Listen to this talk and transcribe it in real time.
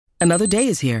Another day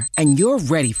is here, and you're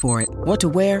ready for it. What to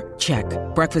wear? Check.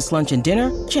 Breakfast, lunch, and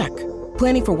dinner? Check.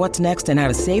 Planning for what's next and how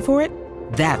to save for it?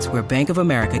 That's where Bank of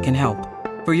America can help.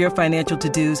 For your financial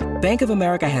to-dos, Bank of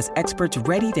America has experts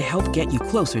ready to help get you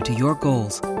closer to your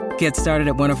goals. Get started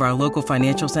at one of our local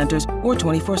financial centers or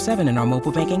 24/7 in our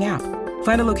mobile banking app.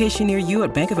 Find a location near you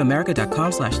at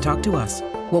bankofamerica.com/talktous.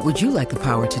 What would you like the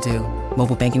power to do?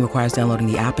 Mobile banking requires downloading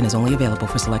the app and is only available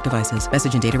for select devices.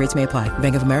 Message and data rates may apply.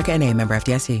 Bank of America N.A., member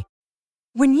FDIC.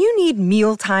 When you need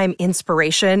mealtime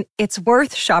inspiration, it's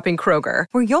worth shopping Kroger,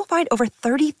 where you'll find over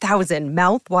 30,000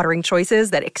 mouth-watering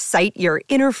choices that excite your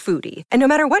inner foodie. And no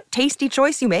matter what tasty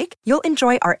choice you make, you'll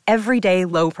enjoy our everyday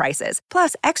low prices,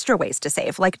 plus extra ways to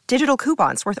save, like digital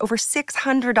coupons worth over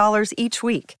 $600 each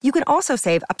week. You can also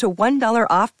save up to $1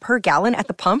 off per gallon at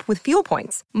the pump with fuel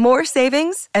points. More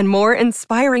savings and more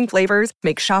inspiring flavors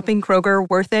make shopping Kroger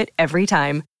worth it every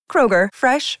time. Kroger,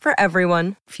 fresh for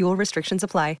everyone. Fuel restrictions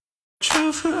apply.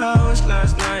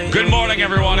 Good morning,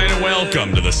 everyone, and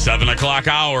welcome to the 7 o'clock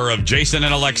hour of Jason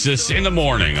and Alexis in the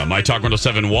morning on My Talk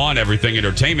 107.1, Everything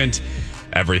Entertainment,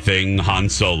 Everything Han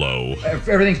Solo.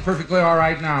 Everything's perfectly all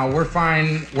right now. We're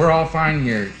fine. We're all fine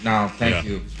here now. Thank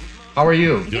you. How are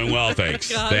you? Doing well,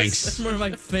 thanks. Thanks. That's one of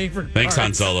my favorite Thanks, Han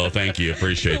parts. Solo. Thank you.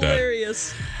 Appreciate that.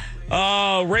 Hilarious.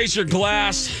 Raise your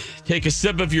glass. Take a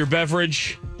sip of your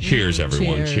beverage. Cheers,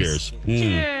 everyone. Cheers.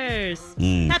 Cheers.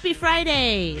 Happy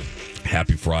Friday.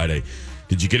 Happy Friday.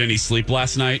 Did you get any sleep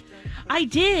last night? I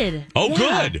did. Oh, Yeah.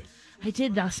 good. I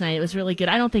did last night. It was really good.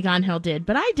 I don't think Angel did,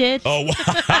 but I did. Oh,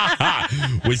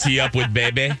 was he up with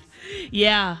Bebe?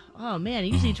 Yeah. Oh, man.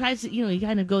 He usually tries to, he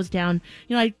kind of goes down.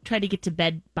 I try to get to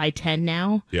bed by 10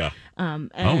 now. Yeah.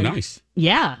 And Nice.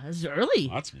 Yeah. It's early.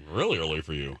 That's really early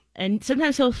for you. And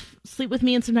sometimes he'll sleep with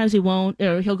me and sometimes he won't.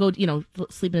 Or he'll go,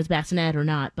 sleep in his bassinet or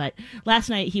not. But last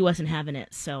night he wasn't having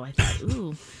it. So I thought,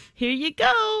 ooh, here you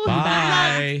go.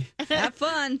 Bye. Have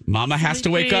fun. Mama has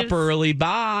to wake up Cheers. early.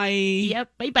 Bye.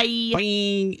 Yep. Bye-bye.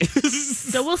 Bing.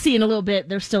 So we'll see in a little bit.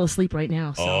 They're still asleep right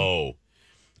now. So. Oh,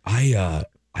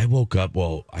 I woke up.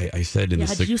 Well, I said in the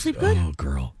 6. Did you sleep good? Oh,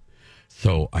 girl.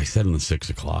 So I said in the 6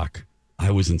 o'clock.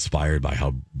 I was inspired by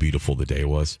how beautiful the day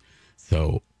was.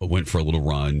 So I went for a little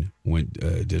run.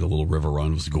 Did a little river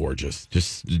run. It was gorgeous,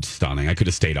 just stunning. I could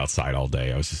have stayed outside all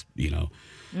day. I was just,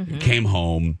 came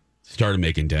home, started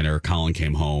making dinner. Colin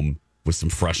came home with some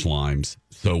fresh limes.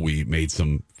 So we made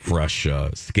some fresh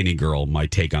Skinny Girl, my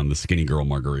take on the Skinny Girl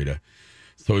margarita.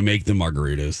 So we make the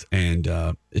margaritas, and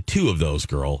 2 of those,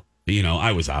 girl,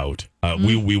 I was out.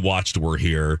 We watched We're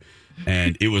Here,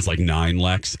 and it was like 9,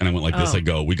 Lex, and I went like this. I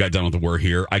go, we got done with the We're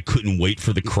Here. I couldn't wait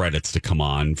for the credits to come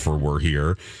on for We're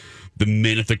Here. The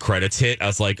minute the credits hit, I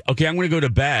was like, okay, I'm going to go to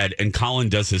bed, and Colin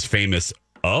does his famous,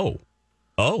 oh,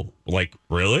 like,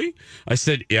 really? I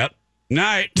said, yep,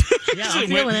 night. Yeah, I'm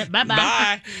feeling it.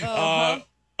 Bye-bye. Bye.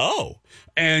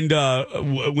 And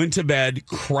went to bed,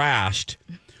 crashed.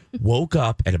 Woke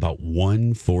up at about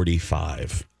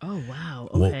 1:45. Oh wow!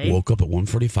 Okay. Woke up at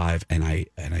 1:45, and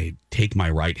I take my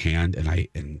right hand, and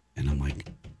I'm like,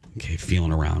 okay,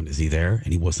 feeling around. Is he there?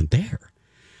 And he wasn't there.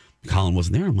 Colin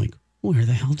wasn't there. I'm like, where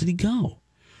the hell did he go?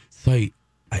 So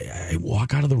I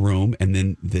walk out of the room, and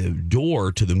then the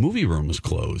door to the movie room was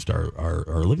closed,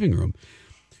 our living room.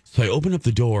 So I open up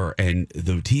the door, and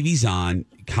the TV's on.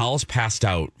 Kyle's passed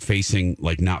out,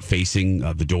 not facing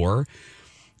the door.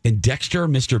 And Dexter,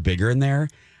 Mr. Bigger in there.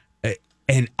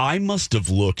 And I must have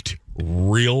looked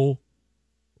real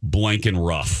blank and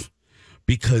rough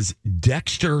because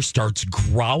Dexter starts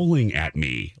growling at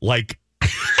me. Like,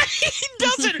 he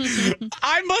doesn't.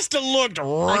 I must have looked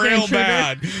real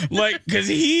bad. Like, because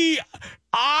he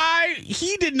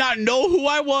did not know who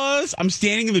I was. I'm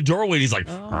standing in the doorway and he's like,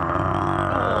 Oh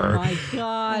my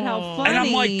God, how funny. and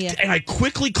I'm like, and I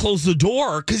quickly closed the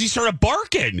door because he started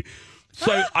barking.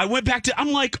 So I went back to,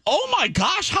 I'm like, oh my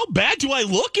gosh, how bad do I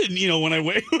look? And, when I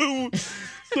went,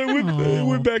 so I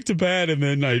went back to bed, and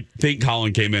then I think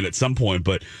Colin came in at some point,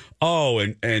 but,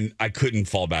 and I couldn't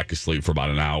fall back asleep for about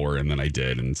an hour, and then I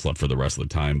did and slept for the rest of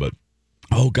the time. But,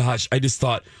 oh gosh, I just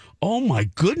thought, oh my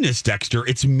goodness, Dexter,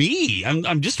 it's me.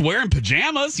 I'm just wearing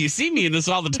pajamas. You see me in this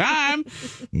all the time.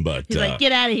 But He's like,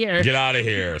 get out of here. Get out of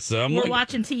here. So We're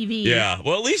watching TV. Yeah.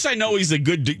 Well, at least I know he's a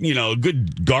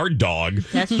good guard dog.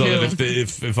 That's so true.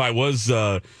 That if I was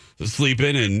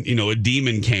sleeping and a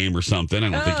demon came or something, I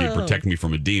don't think he'd protect me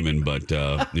from a demon. But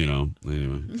anyway,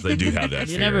 they do have that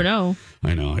fear. You never know.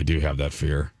 I know. I do have that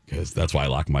fear because that's why I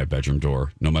lock my bedroom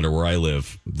door. No matter where I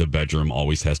live, the bedroom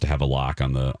always has to have a lock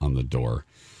on the door.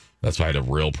 That's why I had a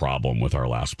real problem with our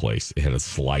last place. It had a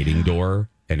sliding door,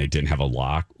 and it didn't have a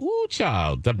lock. Ooh,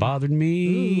 child, that bothered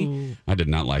me. Ooh. I did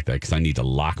not like that because I need to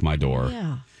lock my door.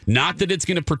 Yeah. Not that it's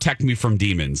going to protect me from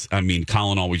demons. I mean,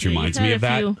 Colin always reminds me of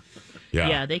that.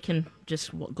 Yeah, they can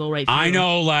just go right through. I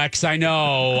know, Lex. I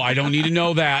know. I don't need to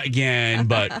know that again.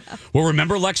 But, well,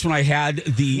 remember, Lex, when I had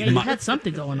the... Yeah, you had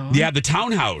something going on. Yeah, the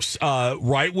townhouse.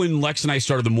 Right when Lex and I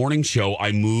started the morning show,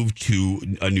 I moved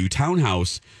to a new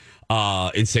townhouse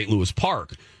in St. Louis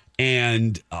Park.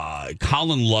 And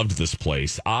Colin loved this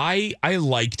place. I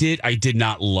liked it. I did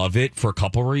not love it for a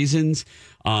couple reasons.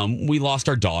 We lost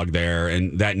our dog there,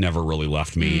 and that never really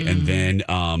left me. And then...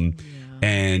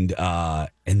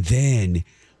 And then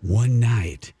one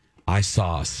night I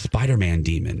saw a Spider-Man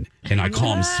demon, and I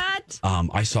call him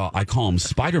I call him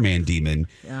Spider-Man demon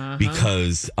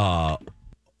because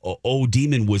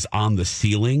demon was on the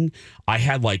ceiling. I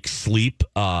had like sleep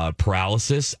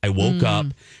paralysis. I woke up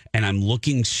and I'm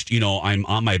looking, I'm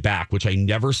on my back, which I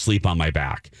never sleep on my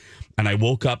back. And I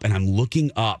woke up and I'm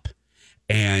looking up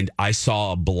and I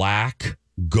saw a black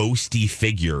ghosty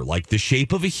figure, like the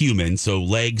shape of a human, so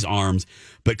legs, arms,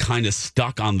 but kind of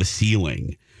stuck on the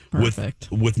ceiling. Perfect.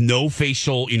 with no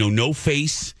facial, no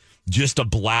face, just a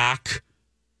black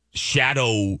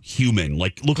shadow human,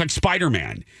 look like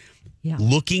Spider-Man,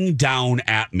 looking down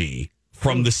at me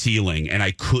from the ceiling, and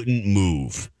I couldn't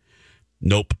move.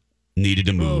 Nope, needed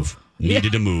to move.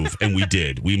 Needed to move, and we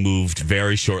did. We moved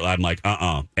very shortly. I'm like,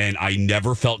 and I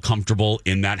never felt comfortable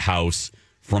in that house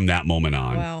from that moment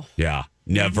on. Wow. Yeah.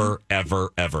 Never,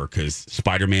 ever, ever, because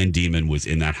Spider-Man demon was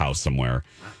in that house somewhere.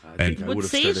 I think I would have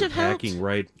started packing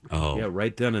right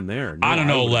then and there. No, I don't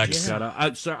know, Lex.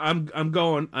 I'm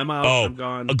going. I'm out. I'm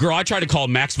gone. Girl, I tried to call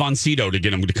Max von Sydow to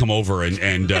get him to come over and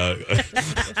and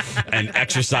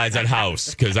exercise that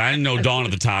house, because I didn't know Dawn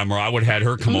at the time, or I would have had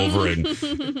her come over and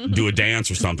do a dance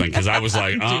or something, because I was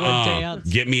like,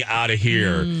 get me out of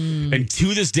here. And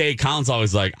to this day, Colin's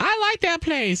always like, I like that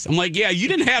place. I'm like, yeah, you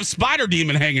didn't have Spider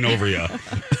Demon hanging over you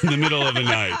in the middle of the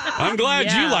night. I'm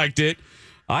glad you liked it.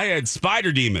 I had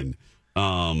Spider Demon.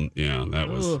 That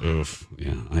was oof.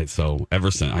 Yeah. So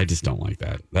ever since, I just don't like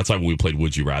that. That's why when we played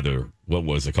Would You Rather, what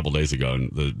was a couple days ago,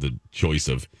 and the choice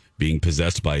of being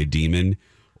possessed by a demon,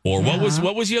 or what was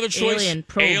the other choice? Alien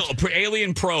probed.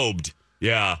 Alien probed.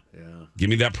 Yeah. Give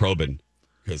me that probing.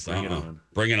 Bring it on.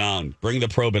 Bring it on. Bring the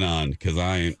probing on, because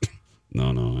I ain't. No,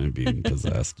 I ain't being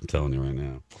possessed. I'm telling you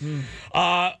right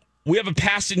now. We have a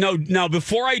passing note. Now,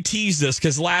 before I tease this,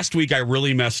 because last week I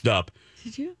really messed up.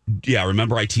 Did you? Yeah,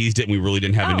 remember I teased it and we really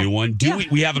didn't have a new one?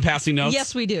 We have a passing note?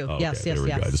 Yes, we do. Okay, yes. There we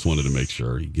go. I just wanted to make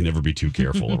sure. You can never be too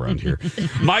careful around here.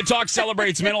 My Talk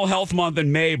celebrates Mental Health Month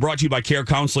in May, brought to you by Care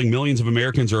Counseling. Millions of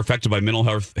Americans are affected by mental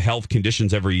health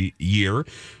conditions every year.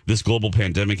 This global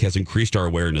pandemic has increased our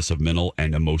awareness of mental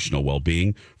and emotional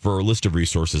well-being. For a list of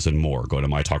resources and more, go to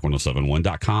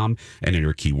mytalk1071.com and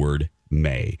enter keyword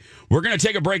May. We're going to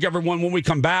take a break, everyone. When we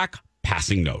come back,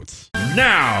 passing notes.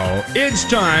 Now, it's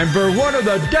time for one of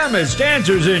the dumbest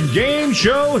answers in game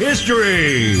show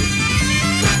history.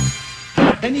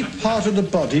 Any part of the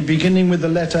body beginning with the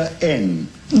letter N.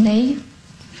 Nee.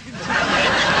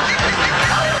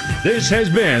 This has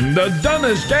been the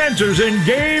dumbest answers in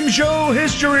game show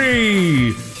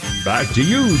history. Back to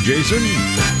you, Jason.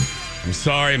 I'm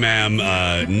sorry, ma'am.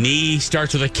 Knee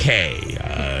starts with a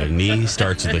K. Knee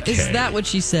starts with a K. Is that what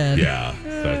she said? Yeah.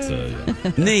 That's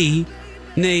a knee.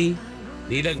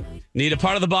 Need a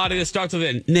part of the body that starts with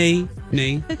a knee.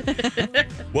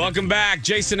 Welcome back.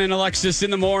 Jason and Alexis in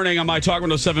the morning on My Talk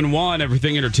 1071,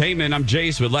 Everything Entertainment. I'm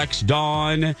Jace with Lex,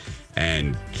 Dawn,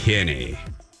 and Kenny.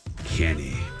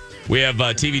 We have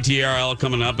TVTRL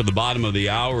coming up at the bottom of the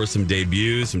hour. Some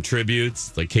debuts, some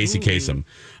tributes, like Casey Kasem.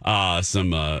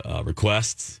 Some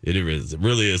requests. It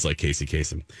really is like Casey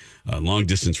Kasem. Long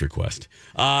distance request.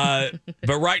 But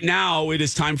right now, it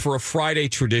is time for a Friday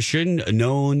tradition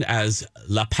known as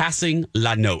La Passing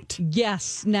La Note.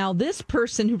 Yes. Now, this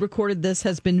person who recorded this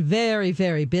has been very,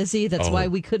 very busy. That's why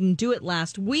we couldn't do it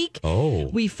last week.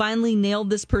 We finally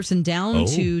nailed this person down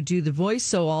to do the voice,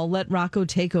 so I'll let Rocco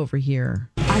take over here.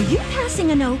 Are you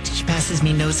passing a note? She passes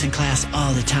me notes in class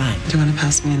all the time. Do you want to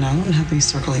pass me a note and have me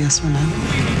circle yes or no?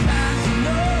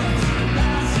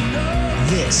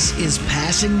 This is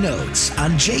Passing Notes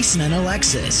on Jason and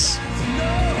Alexis.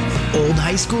 Old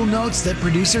high school notes that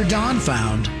producer Dawn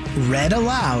found, read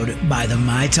aloud by the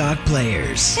My Talk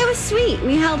players. It was sweet.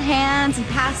 We held hands and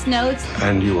passed notes.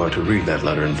 And you are to read that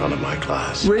letter in front of my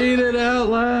class. Read it out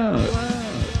loud.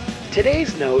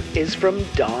 Today's note is from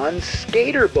Dawn's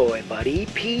skater boy buddy,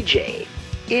 PJ.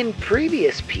 In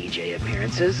previous PJ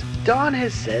appearances, Dawn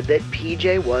has said that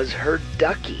PJ was her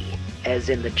ducky, as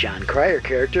in the John Cryer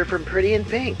character from Pretty in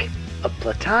Pink, a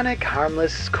platonic,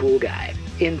 harmless, cool guy.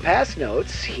 In past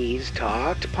notes, he's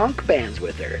talked punk bands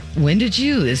with her. When did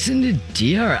you listen to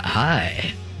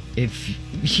DRI? If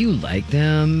you like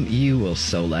them, you will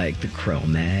so like the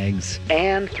Cro-Mags.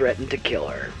 And threatened to kill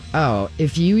her. Oh,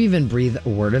 if you even breathe a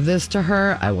word of this to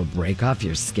her, I will break off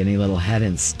your skinny little head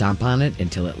and stomp on it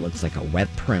until it looks like a wet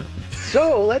prune.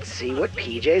 So let's see what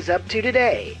PJ's up to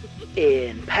today.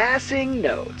 In passing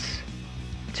notes.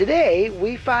 Today,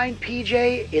 we find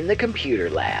PJ in the computer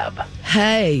lab.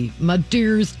 Hey, my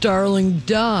dearest darling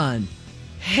Don.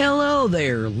 Hello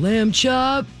there, lamb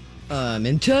chop. I'm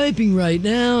in typing right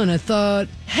now, and I thought,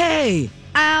 hey,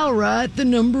 I'll write the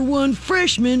 #1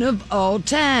 freshman of all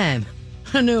time.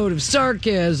 A note of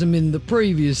sarcasm in the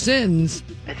previous sentence.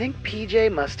 I think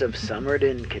PJ must have summered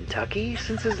in Kentucky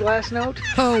since his last note.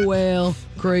 Oh, well,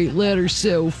 great letter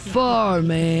so far,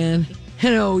 man.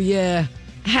 And oh, yeah,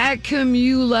 how come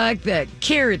you like that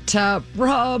carrot top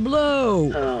Rob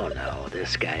Lowe? Oh, no,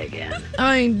 this guy again.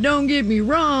 I mean, don't get me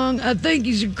wrong, I think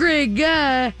he's a great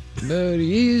guy, but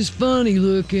he is funny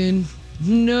looking.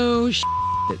 No shit.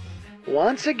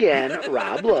 Once again,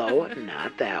 Rob Lowe,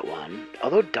 not that one.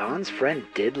 Although Don's friend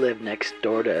did live next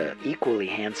door to equally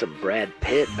handsome Brad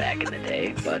Pitt back in the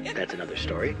day, but that's another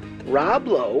story. Rob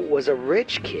Lowe was a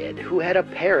rich kid who had a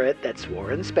parrot that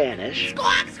swore in Spanish.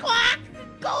 Squawk, squawk!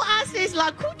 Go haces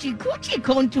la cuchi cuchi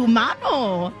con tu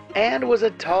mano. And was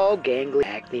a tall, gangly,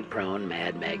 acne-prone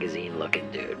Mad Magazine-looking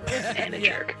dude. And a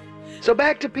jerk. So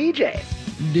back to PJ.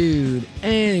 Dude,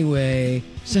 anyway,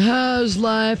 so how's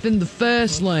life in the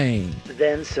fast lane?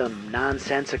 Then some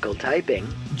nonsensical typing.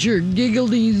 Jerk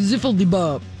giggledy ziffledy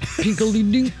bop, pinkledy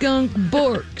dinkunk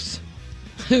borks.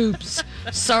 Oops,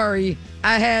 sorry,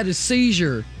 I had a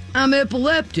seizure. I'm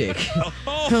epileptic.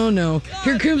 Oh no,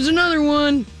 here comes another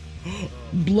one.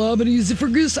 Blobbity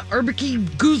ziffergus arbiki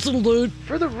gooseldoot.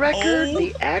 For the record,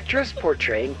 the actress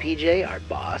portraying PJ, our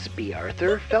boss, B.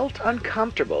 Arthur, felt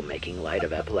uncomfortable making light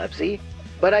of epilepsy.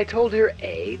 But I told her,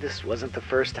 A, this wasn't the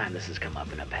first time this has come up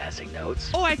in a passing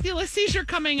notes. Oh, I feel a seizure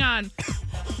coming on.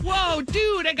 Whoa,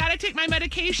 dude, I gotta take my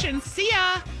medication. See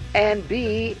ya. And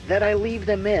B, that I leave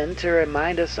them in to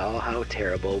remind us all how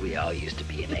terrible we all used to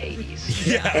be in the 80s.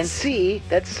 Yes. And C,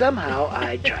 that somehow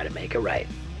I'd try to make it right.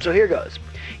 So here goes.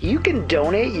 You can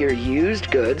donate your used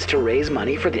goods to raise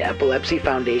money for the Epilepsy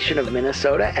Foundation of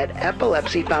Minnesota at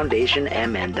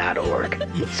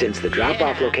epilepsyfoundationmn.org. Since the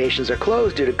drop-off locations are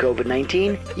closed due to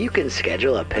COVID-19, you can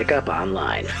schedule a pickup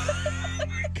online.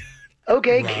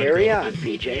 Okay, carry on,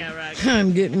 PJ.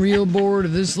 I'm getting real bored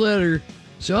of this letter,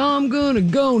 so I'm gonna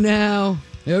go now.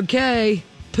 Okay,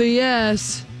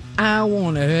 P.S. I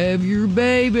want to have your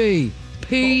baby,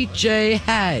 PJ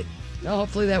Hat. Oh,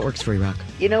 hopefully that works for you, Rock.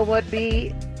 You know what,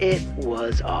 B? It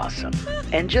was awesome.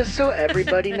 And just so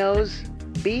everybody knows,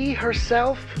 B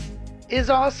herself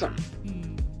is awesome.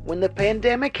 When the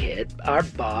pandemic hit, our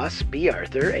boss, B.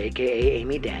 Arthur, a.k.a.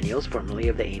 Amy Daniels, formerly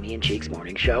of the Amy and Cheeks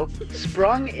Morning Show,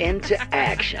 sprung into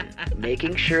action,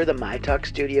 making sure the My Talk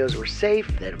studios were safe,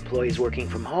 that employees working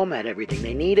from home had everything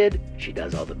they needed. She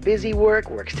does all the busy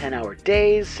work, works 10-hour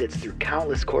days, sits through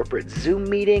countless corporate Zoom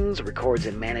meetings, records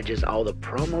and manages all the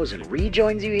promos and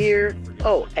rejoins you hear.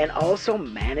 Oh, and also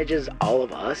manages all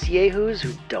of us yahoos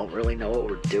who don't really know what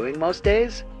we're doing most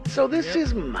days. So this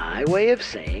is my way of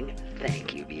saying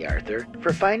thank you, B. Arthur,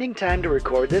 for finding time to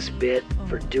record this bit,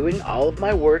 for doing all of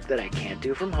my work that I can't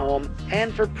do from home,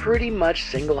 and for pretty much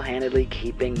single-handedly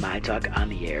keeping My Talk on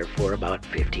the air for about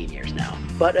 15 years now.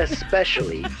 But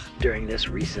especially during this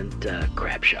recent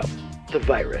crap show. The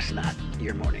virus, not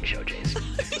your morning show, Jace.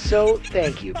 So,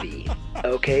 thank you, B.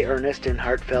 Okay, earnest and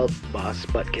heartfelt boss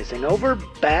butt-kissing over.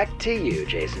 Back to you,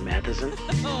 Jason Matheson.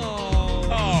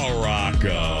 Oh,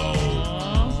 Rocco.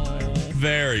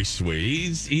 Very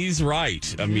sweet. He's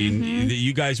right. I mean,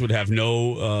 you guys would have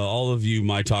no, all of you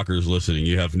My Talkers listening,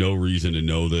 you have no reason to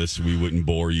know this. We wouldn't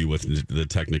bore you with the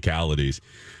technicalities.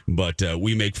 But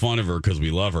we make fun of her because we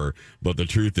love her. But the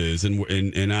truth is,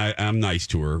 and I'm nice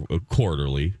to her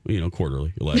quarterly,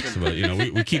 Lex. But,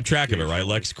 we keep track of it, right?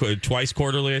 Lex, twice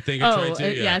quarterly, I think.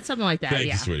 Yeah, it's something like that.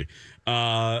 Thank you, sweetie.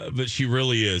 But she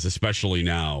really is, especially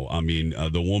now. I mean,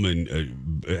 the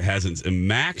woman hasn't.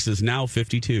 Max is now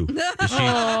 52. Lex,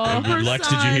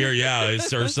 did you hear? Yeah,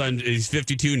 her son is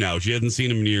 52 now. She hasn't seen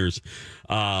him in years.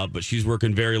 But she's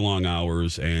working very long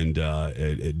hours and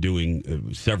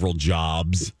doing several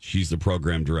jobs. She's the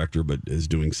program director, but is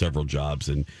doing several jobs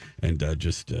and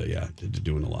just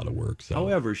doing a lot of work. So.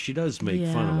 However, she does make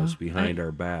fun of us behind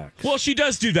our backs. Well, she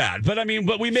does do that, but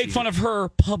we make fun of her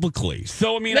publicly.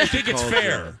 So I think it's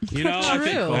fair. I think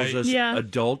calls us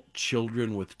adult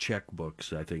children with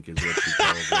checkbooks, I think is what she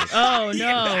calls us. Oh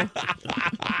no.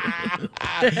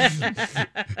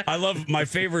 I love, my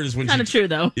favorite is when kind of true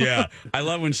though. Yeah. I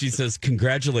love when she says,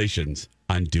 "Congratulations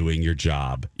on doing your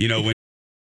job." When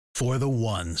for the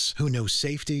ones who know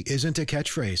safety isn't a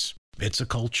catchphrase, it's a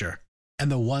culture. And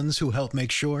the ones who help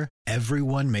make sure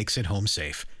everyone makes it home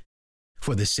safe.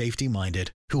 For the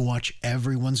safety-minded who watch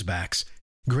everyone's backs,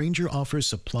 Grainger offers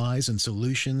supplies and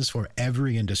solutions for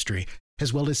every industry,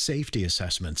 as well as safety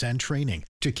assessments and training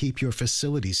to keep your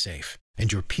facilities safe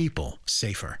and your people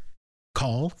safer.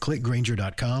 Call, click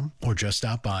Grainger.com, or just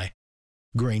stop by.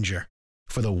 Grainger,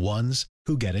 for the ones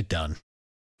who get it done.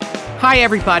 Hi,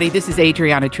 everybody. This is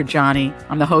Adriana Trajani.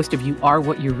 I'm the host of You Are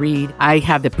What You Read. I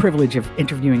have the privilege of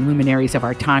interviewing luminaries of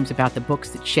our times about the books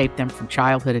that shaped them from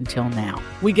childhood until now.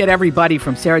 We get everybody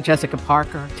from Sarah Jessica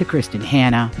Parker to Kristen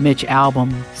Hanna, Mitch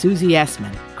Albom, Susie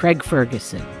Essman, Craig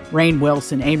Ferguson, Rainn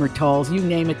Wilson, Amor Tolls, you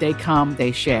name it, they come,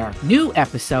 they share. New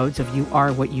episodes of You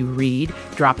Are What You Read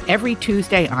drop every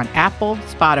Tuesday on Apple,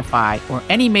 Spotify, or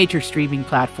any major streaming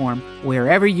platform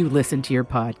wherever you listen to your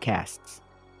podcasts.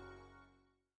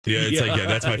 Yeah,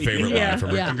 that's my favorite line from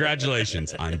her. Yeah.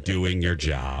 Congratulations on doing your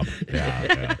job.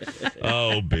 Yeah.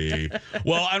 Oh, B.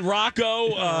 Well, and Rocco,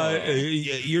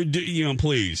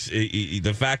 please,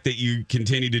 the fact that you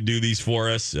continue to do these for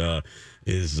us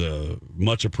is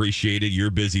much appreciated. You're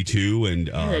busy too, and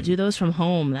do those from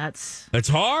home. That's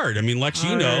hard. Lex,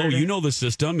 hard. you know the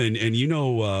system, and you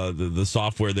know the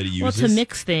software that he uses. Well, to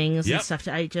mix things and stuff.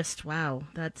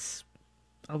 That's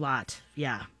a lot.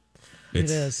 Yeah. It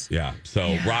is. Yeah.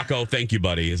 So, Rocco, thank you,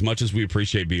 buddy. As much as we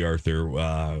appreciate B. Arthur,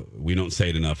 we don't say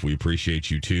it enough. We appreciate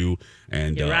you, too.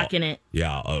 And you're rocking it.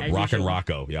 Yeah. Rockin'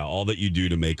 Rocco. Yeah. All that you do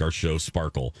to make our show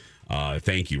sparkle.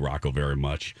 Thank you, Rocco, very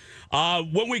much.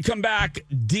 When we come back,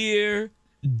 dear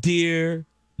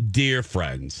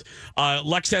friends,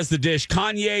 Lex has the dish.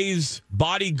 Kanye's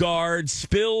bodyguard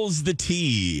spills the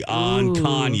tea on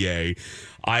Kanye.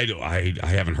 I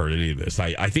haven't heard any of this.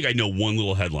 I think I know one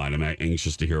little headline. I'm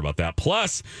anxious to hear about that.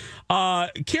 Plus,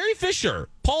 Carrie Fisher,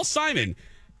 Paul Simon,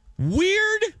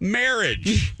 weird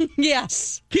marriage.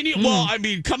 Yes. Can you? Well,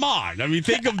 come on.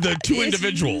 Think of the two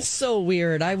individuals. So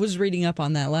weird. I was reading up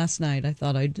on that last night. I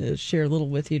thought I'd share a little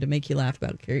with you to make you laugh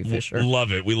about Carrie Fisher.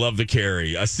 Love it. We love the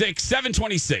Carrie.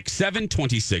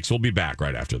 726. We'll be back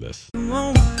right after this.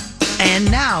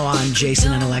 And now on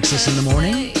Jason and Alexis in the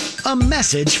Morning, a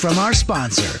message from our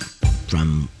sponsor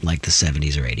from the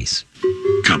 70s or 80s.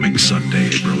 Coming Sunday,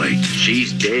 April 8th.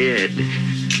 She's dead.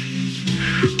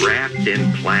 Wrapped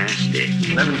in plastic.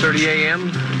 11:30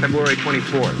 a.m., February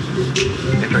 24th.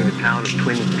 Entering the town of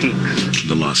Twin Peaks.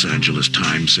 The Los Angeles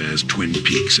Times says Twin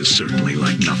Peaks is certainly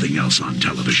like nothing else on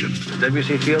television.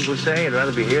 W.C. Fields would say, I'd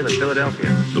rather be here than Philadelphia.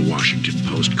 The Washington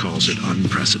Post calls it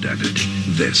unprecedented.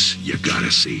 This you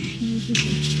gotta see.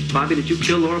 Bobby, did you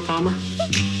kill Laura Palmer?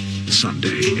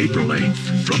 Sunday, April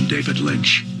 8th, from David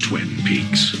Lynch, Twin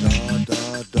Peaks.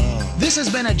 This has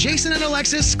been a Jason and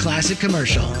Alexis classic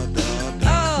commercial.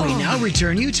 We now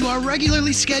return you to our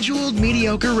regularly scheduled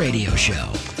mediocre radio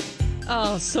show.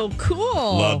 Oh, so cool.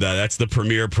 Love that. That's the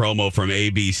premiere promo from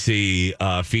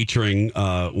ABC featuring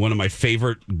one of my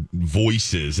favorite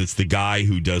voices. It's the guy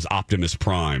who does Optimus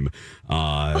Prime.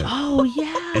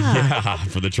 Yeah,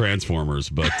 for the Transformers.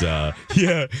 But wow.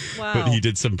 But he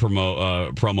did some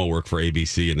promo work for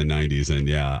ABC in the 90s. And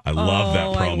I love that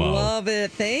promo. I love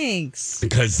it. Thanks.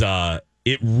 Because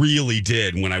it really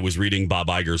did, when I was reading Bob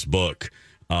Iger's book,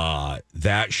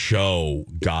 that show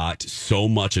got so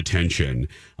much attention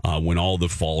when all the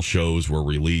fall shows were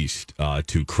released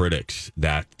to critics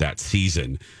that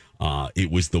season.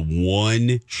 It was the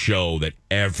one show that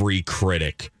every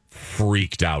critic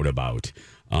freaked out about.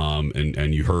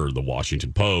 And you heard the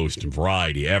Washington Post and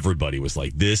Variety. Everybody was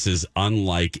like, this is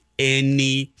unlike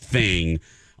anything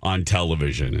on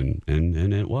television,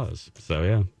 and it was.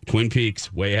 So Twin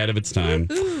Peaks, way ahead of its time.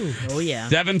 Oh yeah.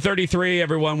 7:33,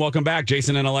 everyone, welcome back.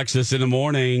 Jason and Alexis in the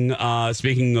morning.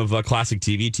 Speaking of classic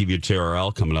TV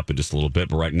TRL coming up in just a little bit,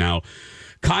 but right now,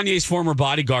 Kanye's former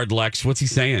bodyguard, Lex, what's he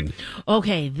saying?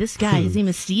 Okay, this guy, his name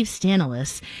is Steve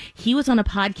Stanilis. He was on a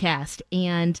podcast,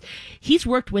 and he's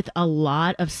worked with a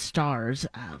lot of stars,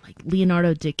 like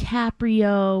Leonardo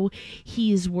DiCaprio.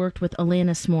 He's worked with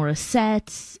Alanis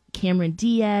Morissette, Cameron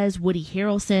Diaz, Woody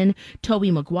Harrelson,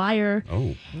 Tobey Maguire.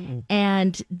 Oh.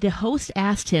 And the host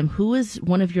asked him, who is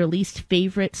one of your least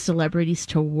favorite celebrities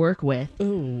to work with?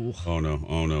 Ooh. Oh,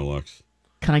 no, Lex.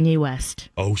 Kanye West.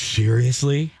 Oh,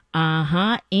 seriously?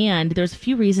 Uh-huh. And there's a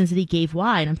few reasons that he gave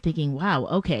why. And I'm thinking, wow,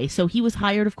 okay. So he was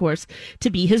hired, of course,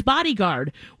 to be his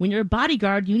bodyguard. When you're a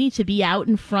bodyguard, you need to be out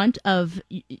in front of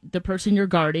the person you're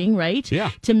guarding, right?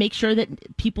 Yeah. To make sure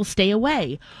that people stay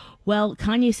away. Well,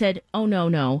 Kanye said, oh,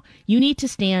 no. You need to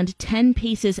stand 10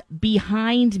 paces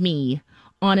behind me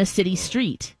on a city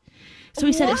street. So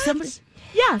he said,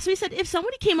 if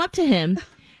somebody came up to him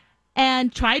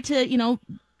and tried to,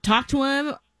 talk to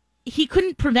him, he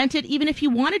couldn't prevent it even if he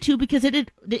wanted to because the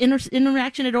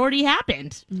interaction had already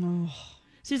happened. Oh.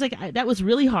 So he's like, that was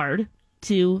really hard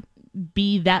to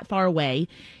be that far away.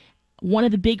 One of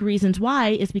the big reasons why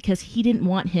is because he didn't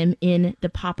want him in the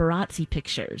paparazzi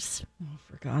pictures. Oh,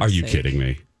 for God's Are you sake. kidding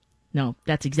me? No,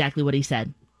 that's exactly what he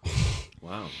said.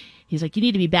 Wow. He's like, you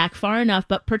need to be back far enough,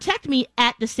 but protect me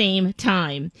at the same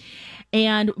time.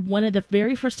 And one of the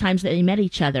very first times that they met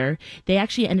each other, they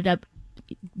actually ended up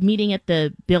meeting at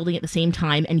the building at the same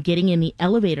time and getting in the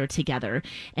elevator together.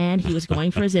 And he was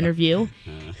going for his interview.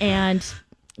 And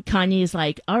Kanye is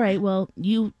like, all right, well,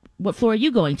 what floor are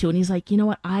you going to? And he's like, you know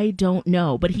what? I don't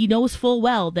know. But he knows full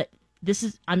well that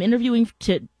I'm interviewing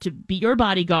to be your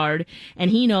bodyguard. And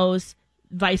he knows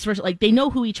vice versa. Like, they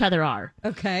know who each other are.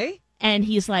 Okay. And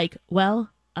he's like, well,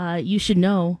 you should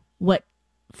know what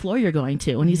floor you're going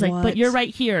to. And he's like, but you're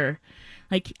right here.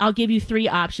 Like, I'll give you 3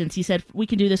 options. He said, we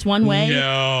can do this one way.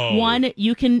 No. 1,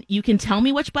 you can tell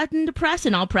me which button to press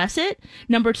and I'll press it.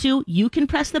 Number 2, you can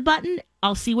press the button.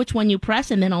 I'll see which one you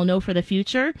press and then I'll know for the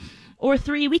future. Or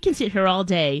 3, we can sit here all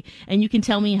day and you can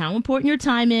tell me how important your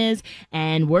time is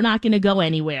and we're not going to go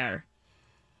anywhere.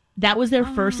 That was their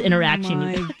first interaction.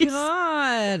 Oh, my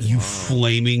God. You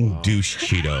flaming douche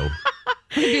Cheeto.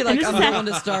 I'd be like, I'm going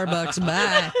to Starbucks.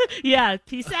 Bye. Yeah,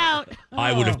 peace out.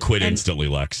 I would have quit instantly,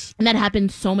 Lex. And that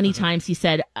happened so many times. He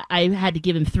said, I had to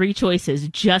give him 3 choices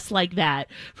just like that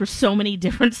for so many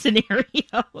different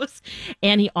scenarios.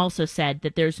 And he also said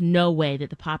that there's no way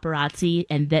that the paparazzi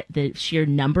and that the sheer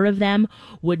number of them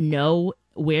would know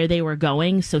where they were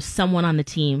going. So someone on the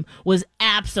team was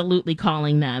absolutely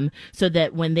calling them so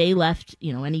that when they left,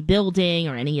 any building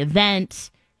or any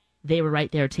event, they were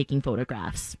right there taking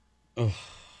photographs. Oh,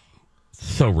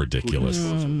 so ridiculous.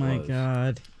 Oh, my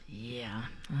God. Yeah,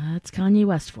 that's Kanye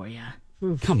West for you.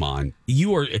 Come on.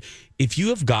 If you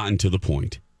have gotten to the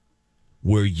point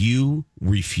where you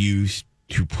refuse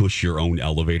to push your own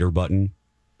elevator button,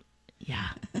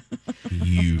 yeah,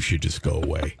 you should just go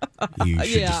away. You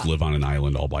should just live on an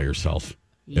island all by yourself.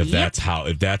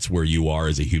 If that's where you are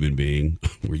as a human being,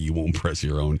 where you won't press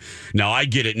your own. Now I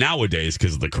get it nowadays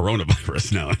because of the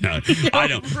coronavirus. No, I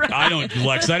don't,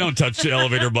 Lex. I don't touch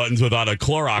elevator buttons without a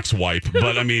Clorox wipe.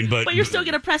 But you're still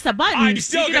gonna press a button. I'm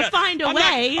still gonna find a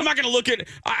way. I'm not gonna look at.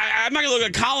 I'm not gonna look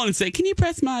at Colin and say, "Can you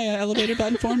press my elevator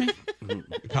button for me?"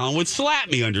 Colin would slap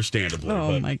me, understandably.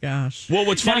 Oh my gosh. Well,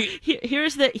 what's funny? Now,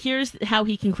 here's how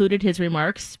he concluded his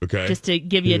remarks. Okay. Just to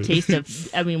give you a taste of,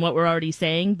 what we're already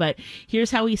saying. But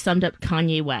here's how he summed up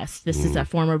Kanye West. This is a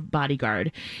former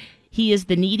bodyguard. He is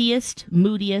the neediest,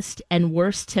 moodiest, and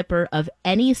worst tipper of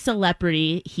any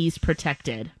celebrity he's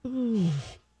protected. Ooh.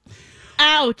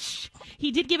 Ouch!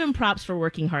 He did give him props for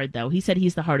working hard, though. He said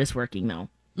he's the hardest working, though.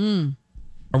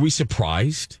 Are we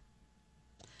surprised?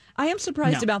 I am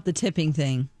surprised about the tipping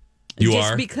thing. You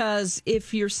Just are? because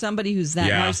if you're somebody who's that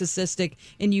narcissistic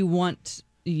and you want,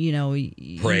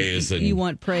 praise, you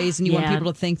want praise and you want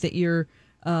people to think that you're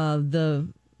the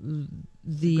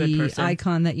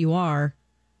icon that you are,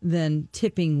 then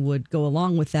tipping would go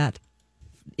along with that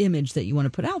image that you want to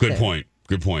put out there.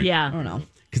 Good point. Yeah. I don't know.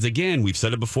 Because again, we've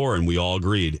said it before and we all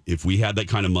agreed. If we had that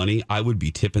kind of money, I would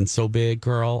be tipping so big,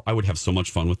 girl. I would have so much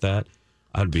fun with that.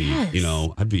 I'd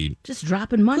be just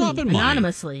dropping money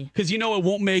anonymously. Because it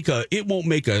won't make a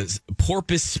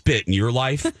porpoise spit in your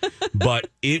life, but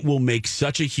it will make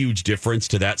such a huge difference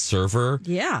to that server.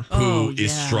 Yeah. Who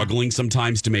is struggling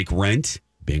sometimes to make rent.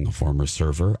 Being a former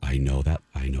server, I know how that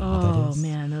is. Oh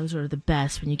man, those are the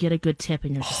best when you get a good tip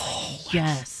and you're just like,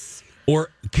 yes. Or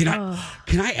can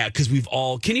I add? Because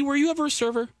Kenny, were you ever a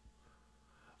server?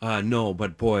 No,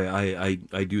 but boy,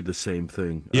 I do the same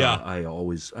thing. Yeah.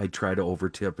 I try to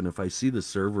overtip, and if I see the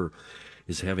server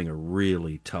is having a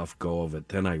really tough go of it.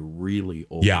 Then I really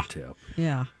overtip.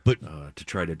 Yeah. But to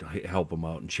try to help them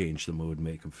out and change the mood,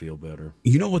 make them feel better.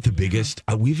 You know what the biggest,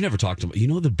 we've never talked about,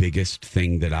 the biggest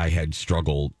thing that I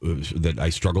struggled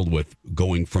with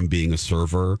going from being a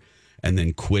server and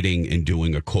then quitting and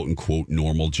doing a quote unquote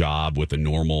normal job with a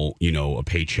normal, a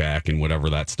paycheck and whatever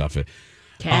that stuff is.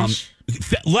 Cash.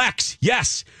 Lex,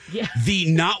 yes. Yeah.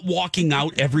 The not walking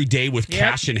out every day with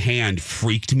cash in hand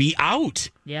freaked me out.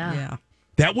 Yeah.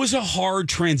 That was a hard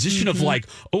transition of like,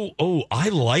 I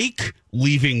like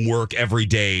leaving work every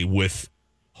day with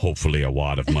hopefully a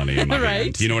wad of money in my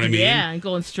hand. You know what I mean? Yeah, and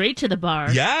going straight to the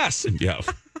bar. Yes. Yeah.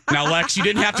 Now, Lex, you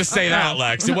didn't have to say that,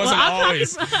 Lex. It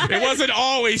wasn't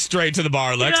always straight to the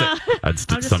bar, Lex. Yeah. I'd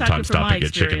sometimes stop and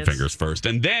get chicken fingers first,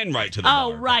 and then right to the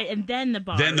bar. Oh, right, and then the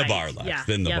bar. Then the bar, Lex.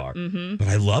 Then the bar. Mm-hmm. But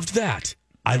I loved that.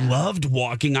 I loved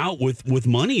walking out with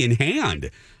money in hand.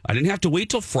 I didn't have to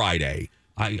wait till Friday.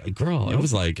 It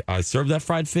was like I served that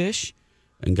fried fish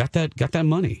and got that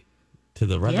money to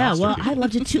the Red Lobster. Well, I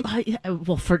loved it too.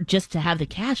 For just to have the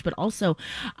cash, but also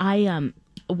I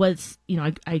was,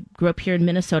 I grew up here in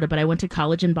Minnesota, but I went to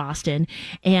college in Boston,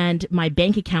 and my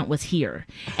bank account was here.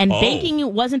 And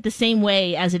banking wasn't the same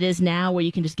way as it is now, where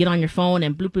you can just get on your phone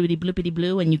and bloopity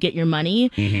blue and you get your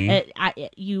money. Mm-hmm.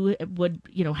 You would,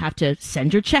 have to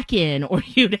send your check in, or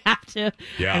you'd have to.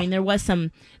 Yeah. I mean,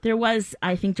 there was,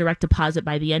 I think, direct deposit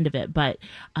by the end of it. But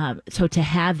so to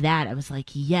have that, I was like,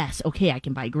 yes, okay, I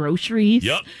can buy groceries.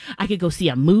 Yep. I could go see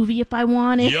a movie if I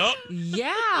wanted. Yep.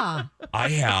 Yeah. I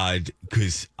had,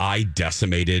 because I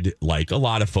decimated, like a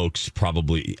lot of folks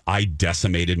probably, I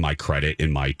decimated my credit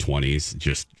in my 20s,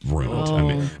 just ruined. Oh. I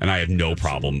mean, and I have no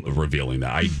problem revealing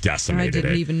that. I decimated it. I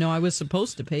didn't even know I was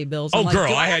supposed to pay bills. Oh, I'm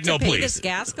girl, like, I had no pay please. This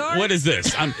gas card? What is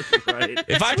this?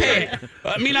 If I pay,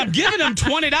 I'm giving them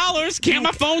 $20. Can't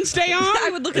my phone stay on? I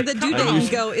would look at the due date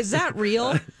and go, is that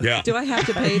real? Yeah. Do I have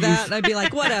to pay that? And I'd be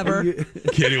like, whatever.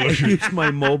 I use my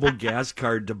mobile gas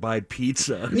card to buy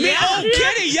pizza. Yeah. Oh,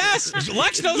 Kitty, yes.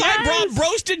 Lex knows I brought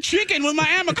roasted chicken with my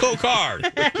Amoco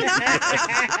card.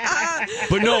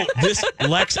 But no,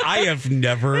 Lex, I have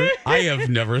never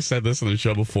said this on the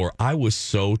show before. I was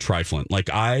so trifling. Like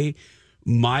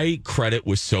my credit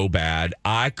was so bad,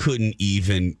 I couldn't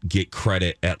even get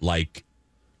credit at like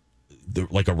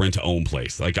a rent to own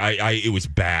place. Like it was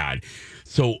bad.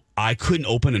 So I couldn't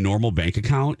open a normal bank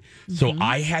account. Mm-hmm. So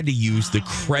I had to use the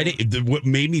credit. What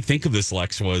made me think of this,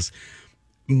 Lex, was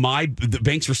the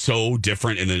banks were so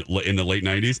different in the late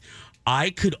 90s.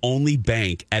 I could only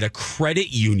bank at a credit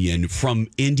union from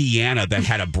Indiana that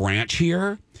had a branch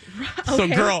here.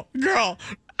 Okay. So girl,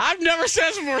 I've never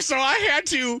said this before, so I had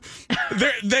to.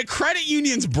 The credit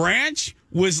union's branch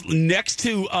was next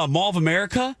to Mall of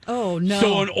America. Oh, no.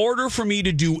 So in order for me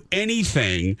to do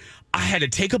anything, I had to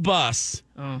take a bus,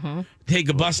 to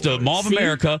Mall of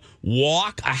America,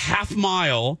 walk a half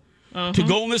mile to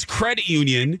go in this credit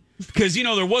union, because,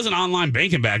 there wasn't online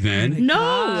banking back then.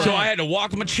 No. So I had to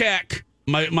walk them a check.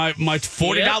 My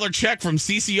 $40 check from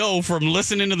CCO from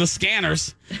listening to the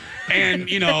scanners. And,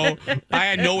 I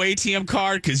had no ATM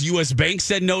card because U.S. Bank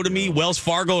said no to me. Wells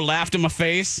Fargo laughed in my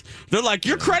face. They're like,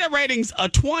 your credit rating's a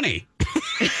 20.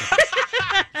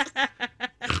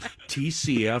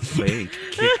 TCF Bank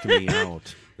kicked me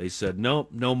out. They said, nope,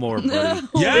 no more, buddy.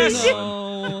 Yes.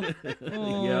 No.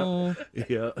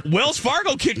 Yeah. Wells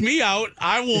Fargo kicked me out.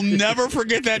 I will never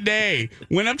forget that day.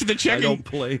 Went up to the checking. I don't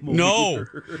play them No.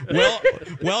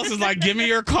 Wells is like, give me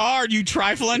your card, you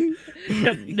trifling.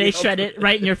 They shred it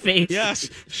right in your face. Yes.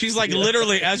 She's like,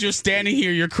 literally, as you're standing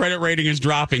here, your credit rating is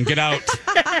dropping. Get out.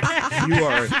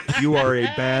 You are a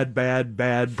bad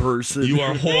person. You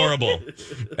are horrible.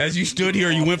 As you stood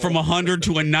here, you went from 100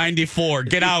 to a 94.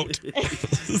 Get out.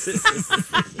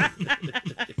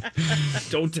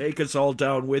 Don't take us all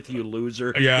down with you,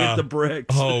 loser. Yeah. Hit the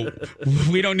bricks. Oh,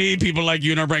 we don't need people like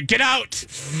you in our brain. Get out.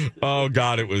 Oh,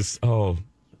 God, it was, our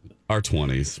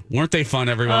 20s. Weren't they fun,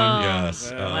 everyone?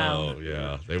 Yes. Wow. Oh,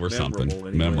 yeah. They were Memorable, something.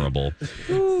 anyway. Memorable.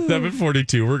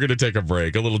 7:42. We're going to take a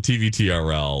break. A little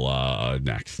TVTRL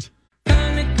next.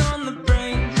 And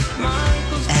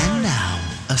now,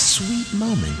 a sweet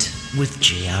moment with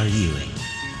J.R. Ewing.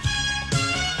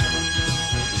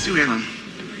 Sue Ellen,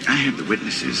 I have the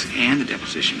witnesses and the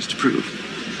depositions to prove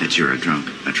that you're a drunk,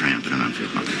 a tramp, and an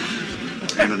unfit mother.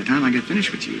 And by the time I get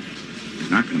finished with you,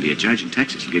 there's not going to be a judge in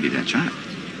Texas who'll give you that child.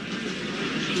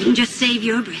 You can just save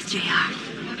your breath, JR,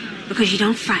 because you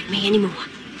don't frighten me anymore.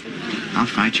 I'll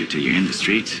fight you till you're in the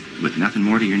streets with nothing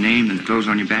more to your name than the clothes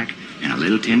on your back and a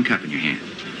little tin cup in your hand.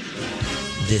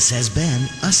 This has been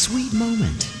a sweet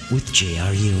moment with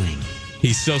J.R. Ewing.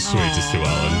 He's so sweet to Sue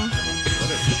Ellen.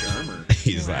 What a charmer.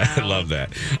 He's She's like, I love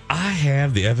that. I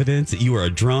have the evidence that you are a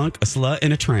drunk, a slut,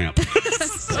 and a tramp.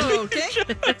 Okay.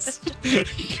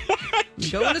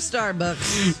 Going to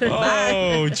Starbucks.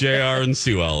 Oh, JR and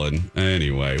Sue Ellen.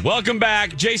 Anyway, welcome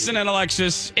back. Jason and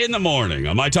Alexis in the morning.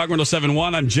 On My Talk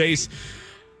 1071, I'm Jace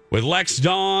with Lex,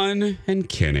 Dawn, and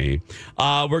Kenny.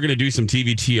 We're going to do some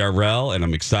TV TRL, and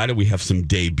I'm excited. We have some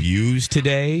debuts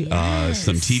today.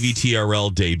 Some TV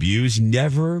TRL debuts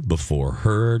never before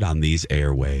heard on these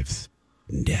airwaves.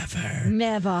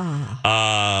 Never.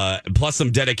 Plus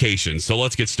some dedications. So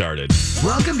let's get started.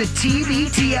 Welcome to TV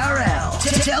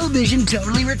TRL. Television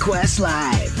Totally Request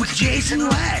Live with Jason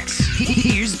Lex.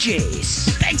 Here's Jace.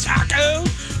 Thanks, Akko.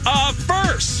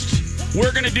 First,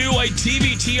 we're going to do a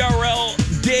TV TRL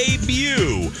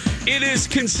debut. It is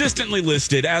consistently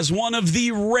listed as one of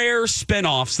the rare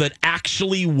spinoffs that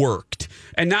actually worked.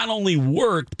 And not only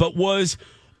worked, but was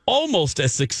almost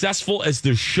as successful as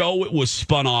the show it was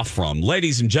spun off from.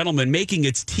 Ladies and gentlemen, making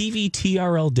its TV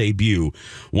TRL debut,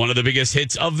 one of the biggest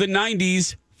hits of the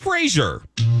 90s, Frasier.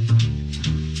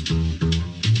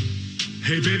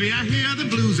 Hey, baby, I hear the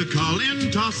blues are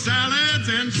calling, tossed salads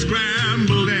and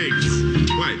scrambled eggs.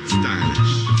 Quite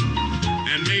stylish.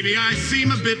 And maybe I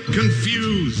seem a bit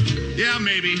confused. Yeah,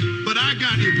 maybe, but I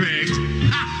got you pegged.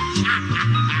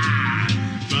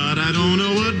 But I don't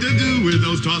know what to do with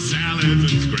those tossed salads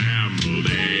and scrambled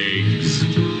eggs.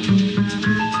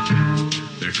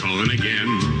 They're calling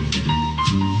again.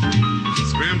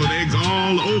 Scrambled eggs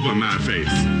all over my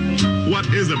face. What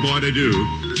is a boy to do?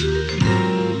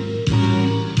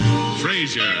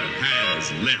 Frasier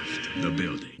has left the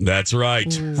building. That's right.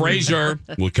 Frasier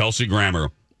with Kelsey Grammer.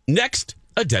 Next,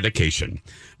 a dedication.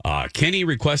 Kenny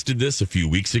requested this a few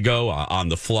weeks ago on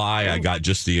the fly. I got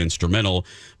just the instrumental,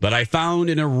 but I found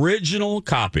an original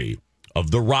copy of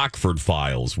the Rockford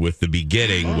Files with the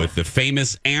beginning, with the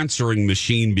famous answering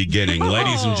machine beginning.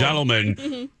 Ladies and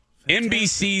gentlemen,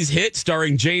 NBC's hit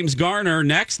starring James Garner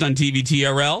next on TV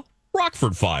TRL,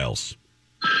 Rockford Files.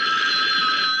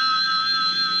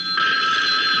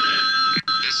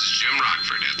 This is Jim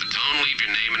Rockford. At the tone, leave your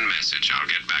name and message. I'll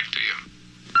get back to you.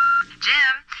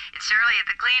 Jim, it's Shirley at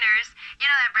the cleaners. You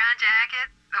know that brown jacket?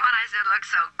 The one I said looked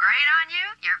so great on you?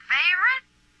 Your favorite?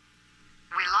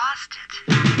 We lost it.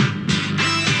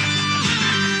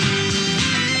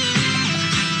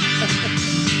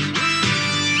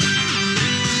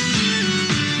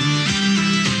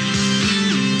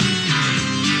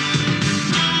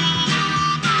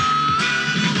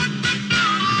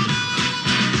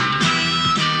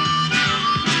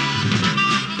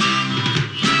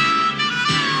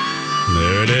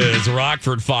 There it is,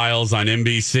 Rockford Files on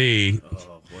NBC.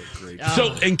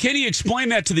 So, and Kenny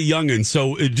explained that to the youngins.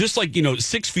 So, just like,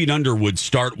 6 Feet Under would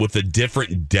start with a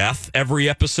different death every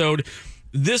episode,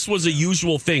 this was a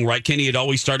usual thing, right, Kenny? It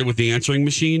always started with the answering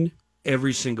machine?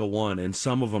 Every single one. And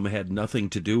some of them had nothing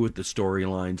to do with the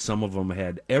storyline. Some of them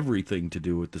had everything to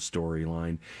do with the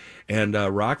storyline. And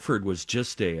Rockford was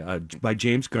just by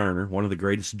James Garner, one of the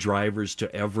greatest drivers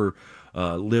to ever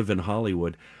live in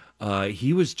Hollywood.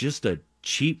 He was just a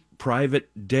cheap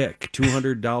private dick,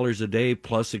 $200 a day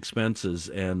plus expenses,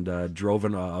 and drove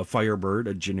a Firebird,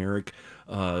 a generic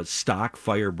stock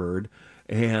Firebird,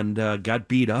 and got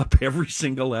beat up every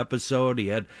single episode. He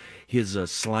had his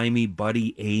slimy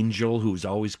buddy Angel, who was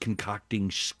always concocting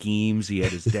schemes. He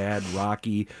had his dad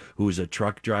Rocky, who was a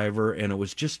truck driver, and it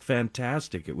was just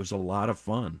fantastic. It was a lot of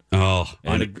fun.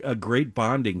 And a great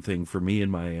bonding thing for me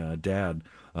and my dad.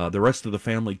 The rest of the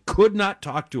family could not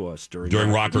talk to us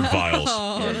during Rockford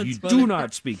Files. You do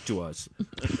not speak to us.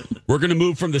 We're going to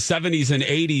move from the 70s and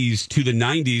 80s to the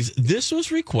 90s. This was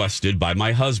requested by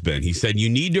my husband. He said, you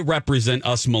need to represent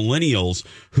us millennials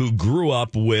who grew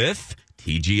up with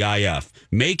TGIF,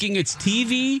 making its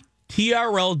TV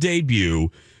TRL debut,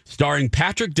 starring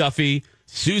Patrick Duffy,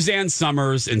 Suzanne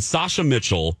Summers, and Sasha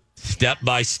Mitchell, Step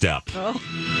by Step.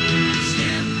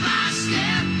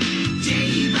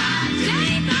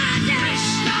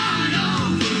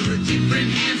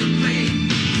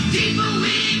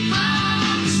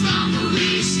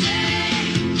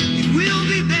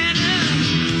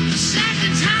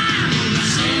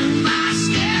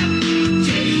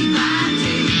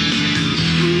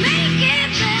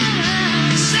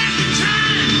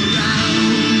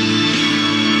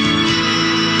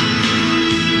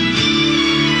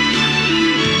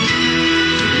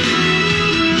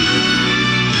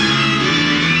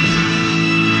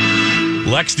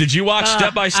 Lex, did you watch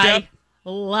Step by Step?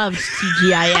 loved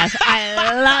TGIF.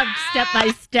 I loved Step by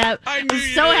Step. I'm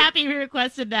so happy we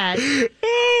requested that.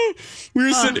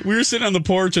 We were sitting on the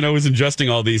porch, and I was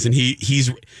ingesting all these, and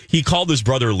he called his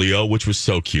brother Leo, which was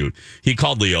so cute. He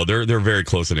called Leo. They're very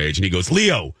close in age, and he goes,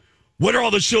 Leo, what are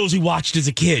all the shows he watched as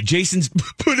a kid? Jason's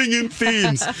putting in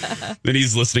themes. Then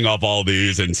he's listing off all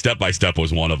these, and Step by Step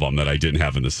was one of them that I didn't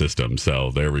have in the system.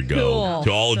 So there we go. Cool. To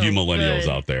all of you millennials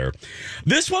out there.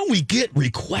 This one we get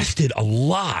requested a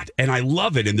lot, and I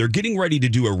love it. And they're getting ready to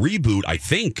do a reboot, I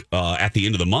think, at the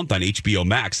end of the month on HBO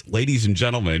Max. Ladies and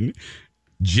gentlemen,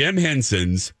 Jim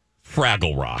Henson's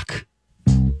Fraggle Rock.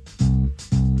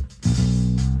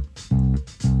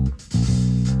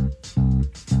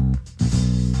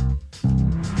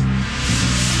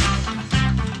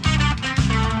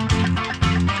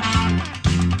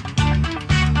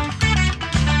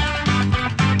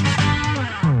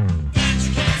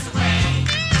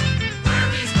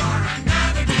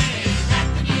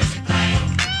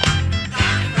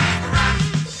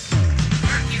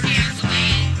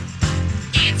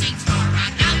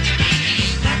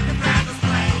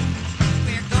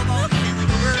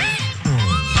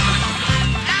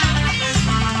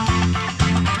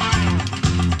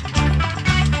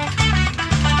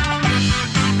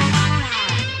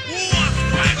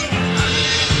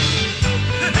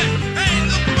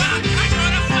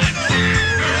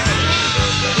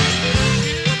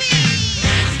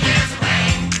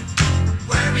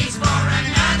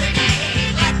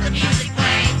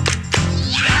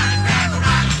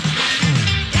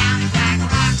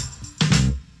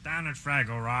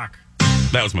 Fraggle Rock.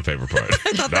 That was my favorite part.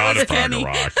 Not a Fraggle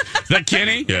Rock. Is that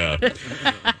Kenny? Yeah.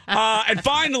 And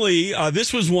finally,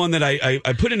 this was one that I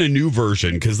put in a new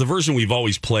version because the version we've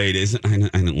always played isn't. I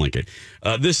didn't like it.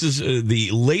 This is the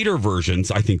later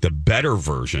versions. I think the better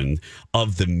version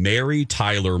of the Mary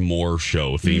Tyler Moore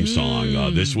Show theme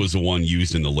song. This was the one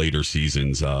used in the later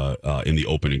seasons in the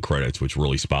opening credits, which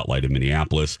really spotlighted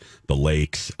Minneapolis, the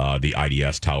lakes, the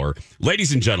IDS Tower.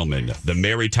 Ladies and gentlemen, the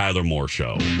Mary Tyler Moore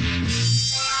Show.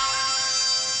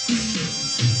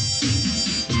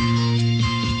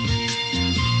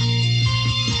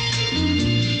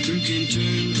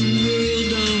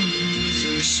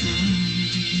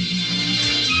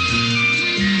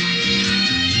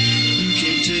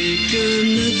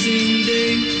 Nothing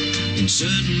day and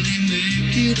suddenly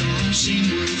make it all seem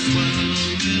worthwhile.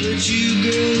 Well, it's you,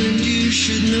 girl, and you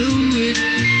should know it.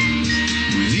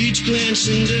 With each glance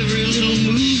and every little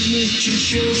movement you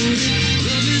show,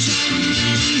 love is all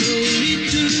around, no need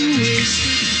to waste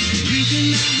it. You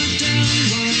can never tell,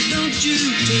 why don't you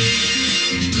take it?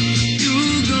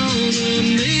 You're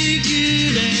gonna make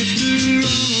it after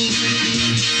all.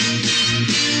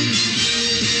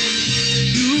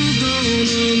 You're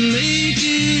gonna make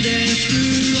it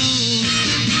after all.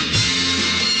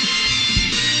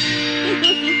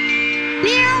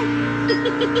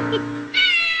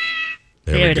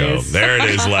 There we go. There it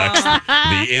is, Lex. The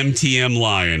MTM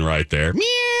lion right there.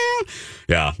 Meow.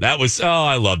 Yeah, that was,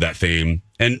 I love that theme.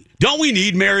 And don't we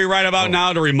need Mary right about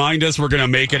now to remind us we're going to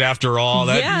make it after all?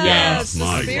 That, yes,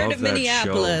 yeah, the spirit of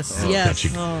Minneapolis. Yes.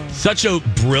 Such a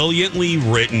brilliantly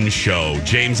written show.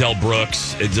 James L.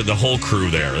 Brooks, the whole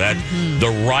crew there. That the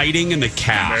writing and the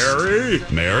cast.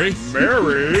 Mary?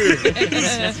 Mary.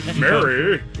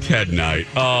 Ted Knight.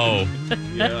 Oh,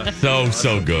 yeah.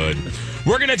 So good.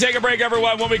 We're going to take a break,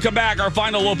 everyone. When we come back, our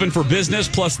final open for business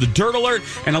plus the Dirt Alert.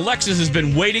 And Alexis has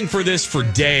been waiting for this for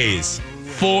days.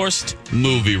 Forced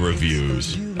movie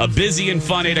reviews. A busy and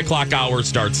fun 8 o'clock hour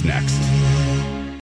starts next.